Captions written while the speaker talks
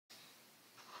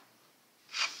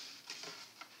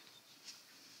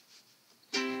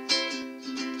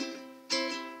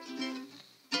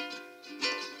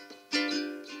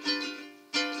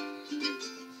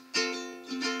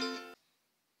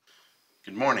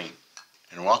morning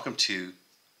and welcome to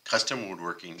Custom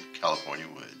Woodworking California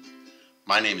Wood.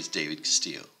 My name is David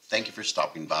Castillo. Thank you for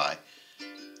stopping by.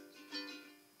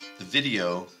 The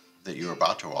video that you're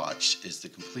about to watch is the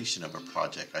completion of a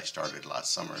project I started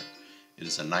last summer. It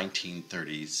is a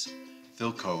 1930s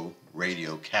philco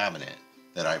radio cabinet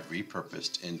that I've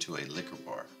repurposed into a liquor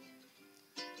bar.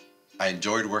 I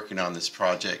enjoyed working on this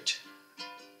project.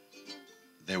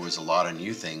 There was a lot of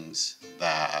new things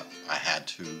that I had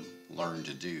to learn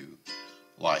to do,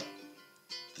 like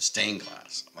the stained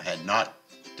glass. I had not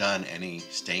done any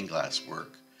stained glass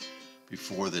work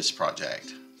before this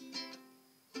project.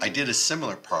 I did a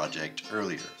similar project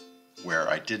earlier where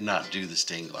I did not do the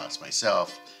stained glass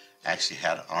myself. I actually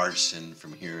had an artisan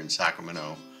from here in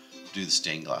Sacramento do the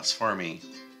stained glass for me,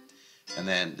 and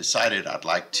then decided I'd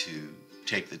like to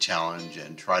take the challenge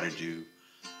and try to do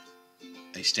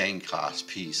a stained glass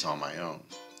piece on my own.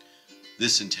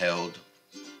 This entailed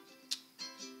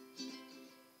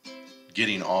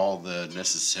getting all the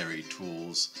necessary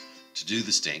tools to do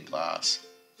the stained glass,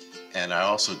 and I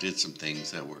also did some things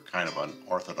that were kind of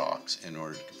unorthodox in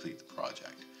order to complete the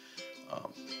project.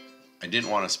 I didn't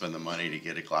want to spend the money to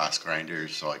get a glass grinder,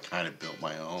 so I kind of built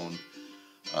my own.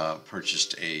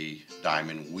 Purchased a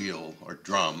diamond wheel or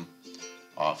drum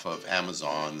off of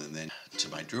Amazon, and then to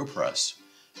my drill press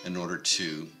in order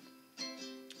to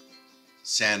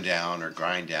sand down or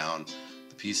grind down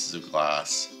the pieces of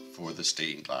glass for the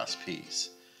stained glass piece.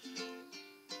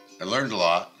 I learned a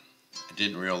lot. I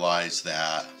didn't realize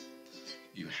that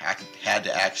you had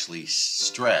to actually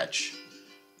stretch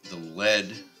the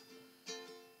lead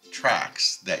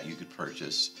tracks that you could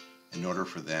purchase in order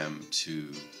for them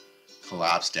to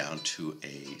collapse down to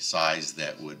a size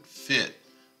that would fit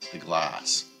the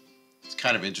glass. It's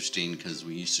kind of interesting because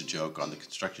we used to joke on the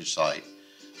construction site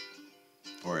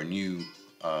for a new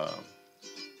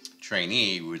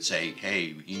trainee, we would say,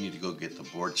 hey, you need to go get the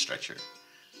board stretcher.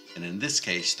 And in this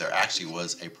case, there actually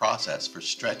was a process for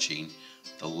stretching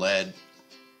the lead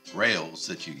rails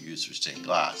that you use for stained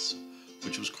glass,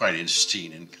 which was quite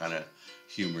interesting and kind of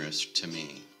humorous to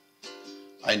me.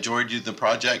 I enjoyed doing the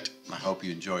project. I hope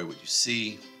you enjoy what you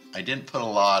see. I didn't put a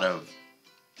lot of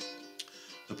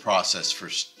the process for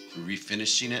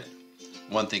refinishing it.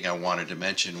 One thing I wanted to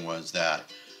mention was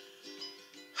that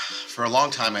for a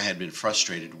long time I had been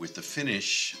frustrated with the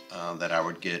finish that I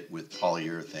would get with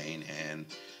polyurethane and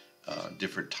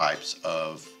different types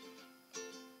of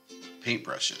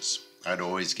paintbrushes. I'd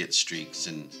always get streaks,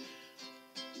 and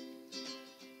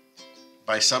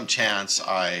by some chance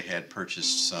I had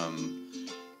purchased some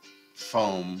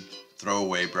foam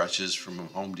throwaway brushes from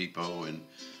Home Depot and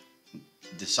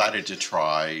decided to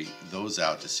try those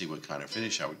out to see what kind of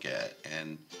finish I would get.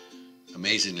 And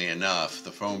amazingly enough,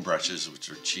 the foam brushes, which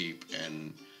are cheap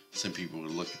and some people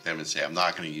would look at them and say I'm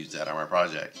not going to use that on my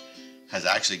project, has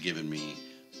actually given me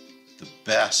the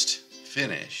best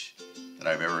finish that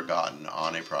I've ever gotten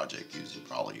on a project using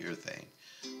polyurethane.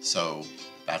 So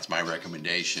that's my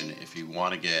recommendation. If you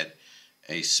want to get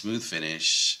a smooth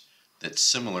finish that's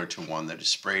similar to one that is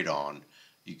sprayed on,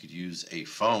 you could use a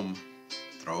foam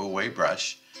throwaway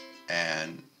brush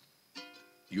and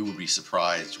you will be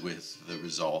surprised with the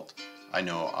result. I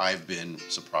know I've been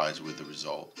surprised with the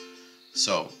result.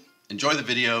 So enjoy the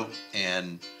video,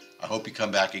 and I hope you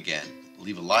come back again.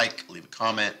 Leave a like, leave a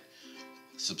comment,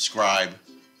 subscribe,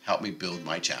 help me build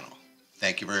my channel.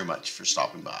 Thank you very much for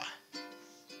stopping by.